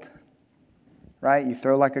insult, right? You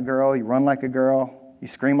throw like a girl, you run like a girl, you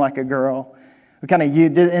scream like a girl. And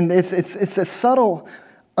it's a subtle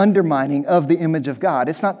undermining of the image of God.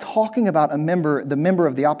 It's not talking about the member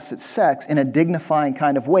of the opposite sex in a dignifying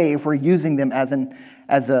kind of way if we're using them as an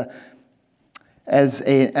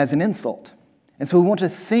insult. And so we want to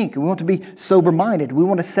think, we want to be sober-minded. We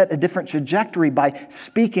want to set a different trajectory by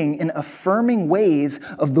speaking in affirming ways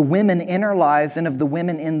of the women in our lives and of the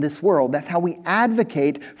women in this world. That's how we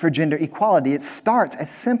advocate for gender equality. It starts as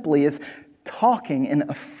simply as talking in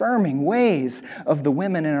affirming ways of the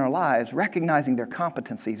women in our lives, recognizing their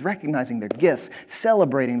competencies, recognizing their gifts,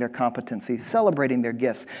 celebrating their competencies, celebrating their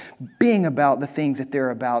gifts, being about the things that they're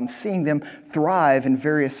about, and seeing them thrive in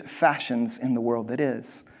various fashions in the world that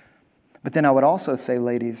is. But then I would also say,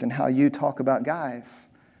 ladies, in how you talk about guys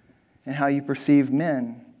and how you perceive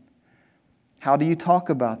men. How do you talk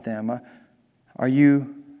about them? Are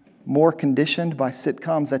you more conditioned by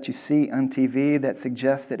sitcoms that you see on TV that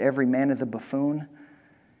suggest that every man is a buffoon?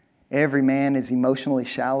 Every man is emotionally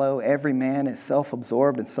shallow. Every man is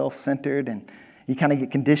self-absorbed and self-centered, and you kind of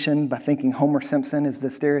get conditioned by thinking Homer Simpson is the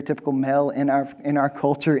stereotypical male in our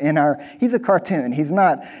culture. He's a cartoon. He's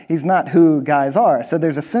not who guys are. So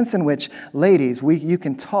there's a sense in which, ladies, you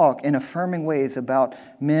can talk in affirming ways about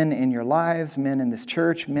men in your lives, men in this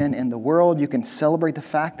church, men in the world. You can celebrate the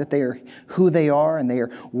fact that they are who they are and they are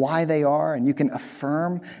why they are, and you can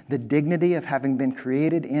affirm the dignity of having been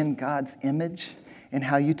created in God's image in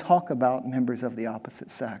how you talk about members of the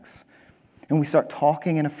opposite sex. And we start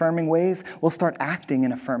talking in affirming ways, we'll start acting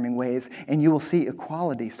in affirming ways, and you will see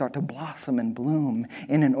equality start to blossom and bloom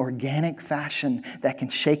in an organic fashion that can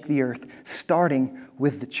shake the earth, starting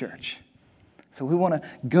with the church. So we want to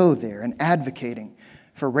go there and advocating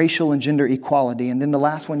for racial and gender equality. And then the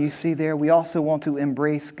last one you see there, we also want to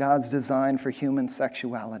embrace God's design for human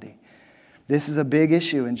sexuality. This is a big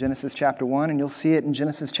issue in Genesis chapter 1, and you'll see it in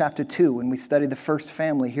Genesis chapter 2 when we study the first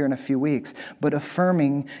family here in a few weeks. But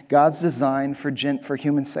affirming God's design for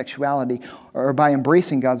human sexuality, or by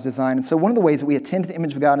embracing God's design. And so one of the ways that we attend to the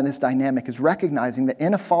image of God in this dynamic is recognizing that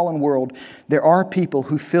in a fallen world, there are people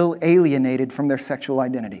who feel alienated from their sexual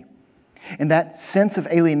identity. And that sense of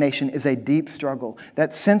alienation is a deep struggle.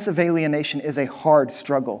 That sense of alienation is a hard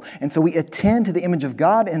struggle. And so we attend to the image of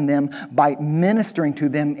God in them by ministering to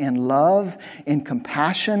them in love, in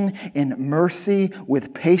compassion, in mercy,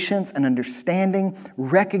 with patience and understanding,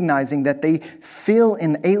 recognizing that they feel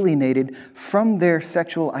alienated from their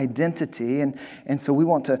sexual identity. And so we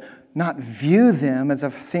want to not view them, as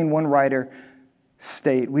I've seen one writer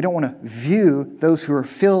state, we don't want to view those who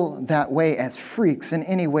feel that way as freaks in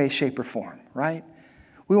any way, shape, or form, right?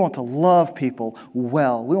 We want to love people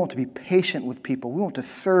well. We want to be patient with people. We want to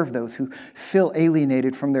serve those who feel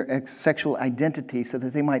alienated from their sexual identity so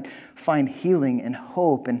that they might find healing and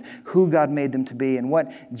hope in who God made them to be and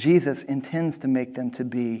what Jesus intends to make them to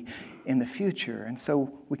be in the future. And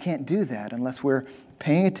so we can't do that unless we're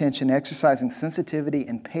paying attention, exercising sensitivity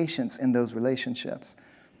and patience in those relationships.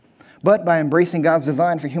 But by embracing God's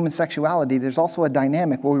design for human sexuality, there's also a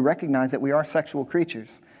dynamic where we recognize that we are sexual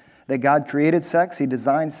creatures. That God created sex, He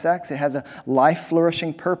designed sex, it has a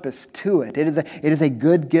life-flourishing purpose to it. It is a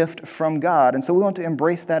good gift from God. And so we want to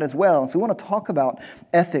embrace that as well. And so we want to talk about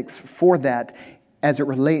ethics for that as it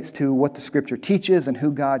relates to what the Scripture teaches and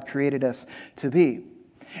who God created us to be.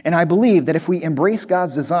 And I believe that if we embrace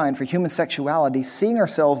God's design for human sexuality, seeing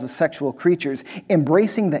ourselves as sexual creatures,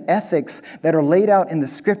 embracing the ethics that are laid out in the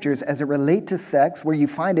Scriptures as it relates to sex, where you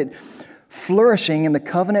find it flourishing in the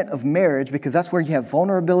covenant of marriage, because that's where you have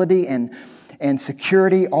vulnerability and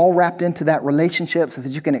security all wrapped into that relationship so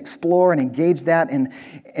that you can explore and engage that in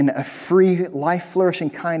a free, life-flourishing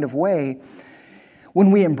kind of way.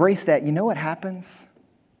 When we embrace that, you know what happens?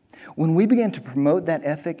 When we begin to promote that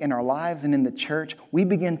ethic in our lives and in the church, we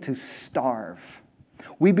begin to starve.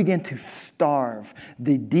 We begin to starve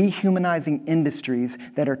the dehumanizing industries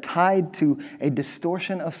that are tied to a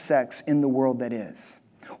distortion of sex in the world that is.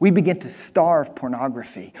 We begin to starve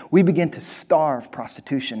pornography. We begin to starve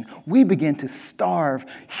prostitution. We begin to starve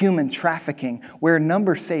human trafficking, where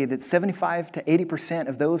numbers say that 75 to 80%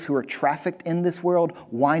 of those who are trafficked in this world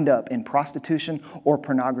wind up in prostitution or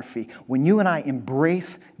pornography. When you and I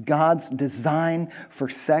embrace God's design for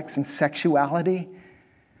sex and sexuality,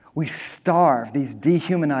 we starve these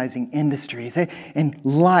dehumanizing industries, and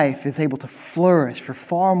life is able to flourish for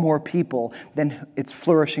far more people than it's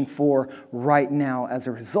flourishing for right now as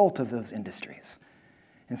a result of those industries.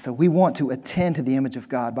 And so we want to attend to the image of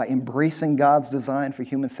God by embracing God's design for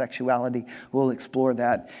human sexuality. We'll explore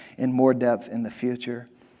that in more depth in the future.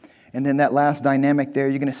 And then that last dynamic there,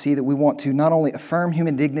 you're going to see that we want to not only affirm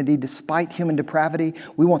human dignity despite human depravity,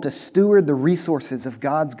 we want to steward the resources of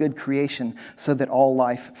God's good creation so that all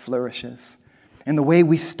life flourishes. And the way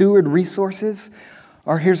we steward resources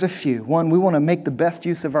here's a few. One, we want to make the best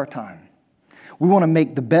use of our time. We want to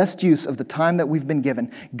make the best use of the time that we've been given.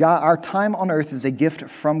 God, our time on earth is a gift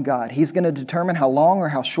from God. He's going to determine how long or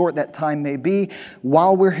how short that time may be.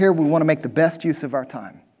 While we're here, we want to make the best use of our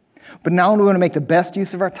time. But now we want to make the best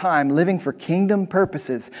use of our time living for kingdom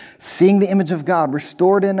purposes, seeing the image of God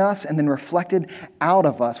restored in us and then reflected out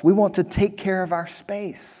of us. We want to take care of our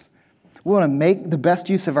space. We want to make the best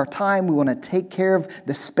use of our time. We want to take care of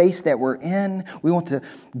the space that we're in. We want to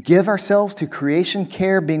give ourselves to creation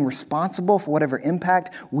care, being responsible for whatever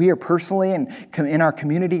impact we are personally and in our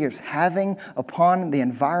community is having upon the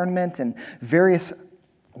environment in various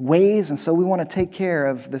ways. And so we want to take care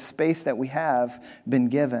of the space that we have been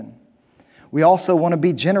given. We also want to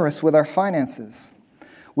be generous with our finances.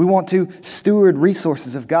 We want to steward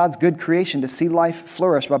resources of God's good creation to see life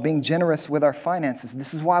flourish by being generous with our finances.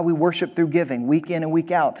 This is why we worship through giving, week in and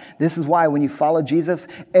week out. This is why when you follow Jesus,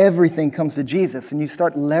 everything comes to Jesus, and you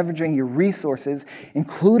start leveraging your resources,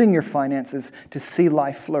 including your finances, to see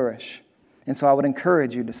life flourish. And so I would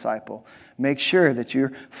encourage you, disciple, make sure that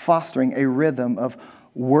you're fostering a rhythm of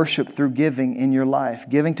worship through giving in your life,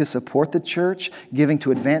 giving to support the church, giving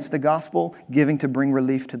to advance the gospel, giving to bring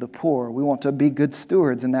relief to the poor. We want to be good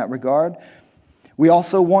stewards in that regard. We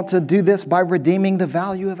also want to do this by redeeming the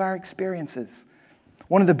value of our experiences.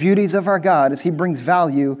 One of the beauties of our God is He brings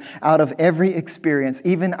value out of every experience,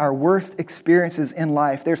 even our worst experiences in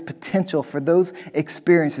life. There's potential for those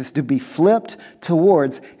experiences to be flipped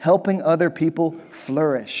towards helping other people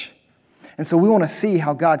flourish. And so we want to see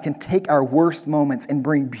how God can take our worst moments and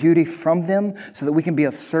bring beauty from them so that we can be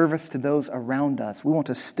of service to those around us. We want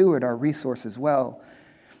to steward our resources well.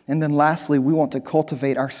 And then lastly, we want to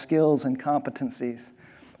cultivate our skills and competencies.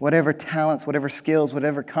 Whatever talents, whatever skills,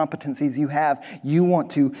 whatever competencies you have, you want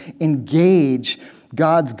to engage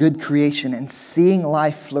God's good creation and seeing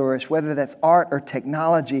life flourish, whether that's art or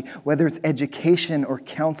technology, whether it's education or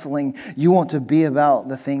counseling. You want to be about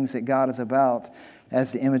the things that God is about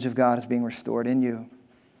as the image of God is being restored in you.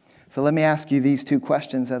 So let me ask you these two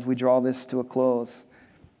questions as we draw this to a close.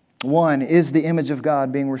 One, is the image of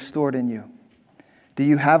God being restored in you? Do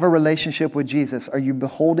you have a relationship with Jesus? Are you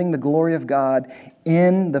beholding the glory of God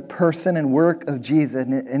in the person and work of Jesus?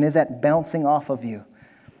 And is that bouncing off of you?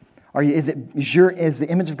 Is the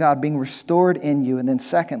image of God being restored in you? And then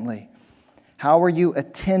secondly, how are you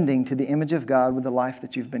attending to the image of God with the life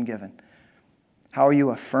that you've been given? How are you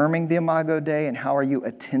affirming the Imago Dei, and how are you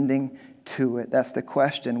attending to it? That's the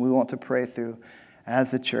question we want to pray through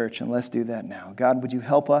as a church, and let's do that now. God, would you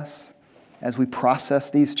help us as we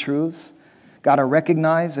process these truths? God, I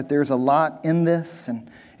recognize that there's a lot in this, and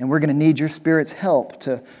we're going to need your Spirit's help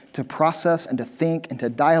to process and to think and to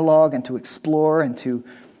dialogue and to explore and to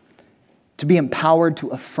be empowered to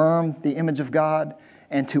affirm the image of God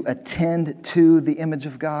and to attend to the image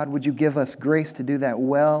of God. Would you give us grace to do that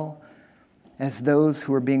well as those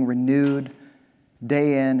who are being renewed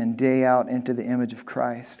day in and day out into the image of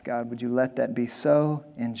Christ? God, would you let that be so?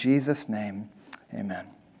 In Jesus' name, amen.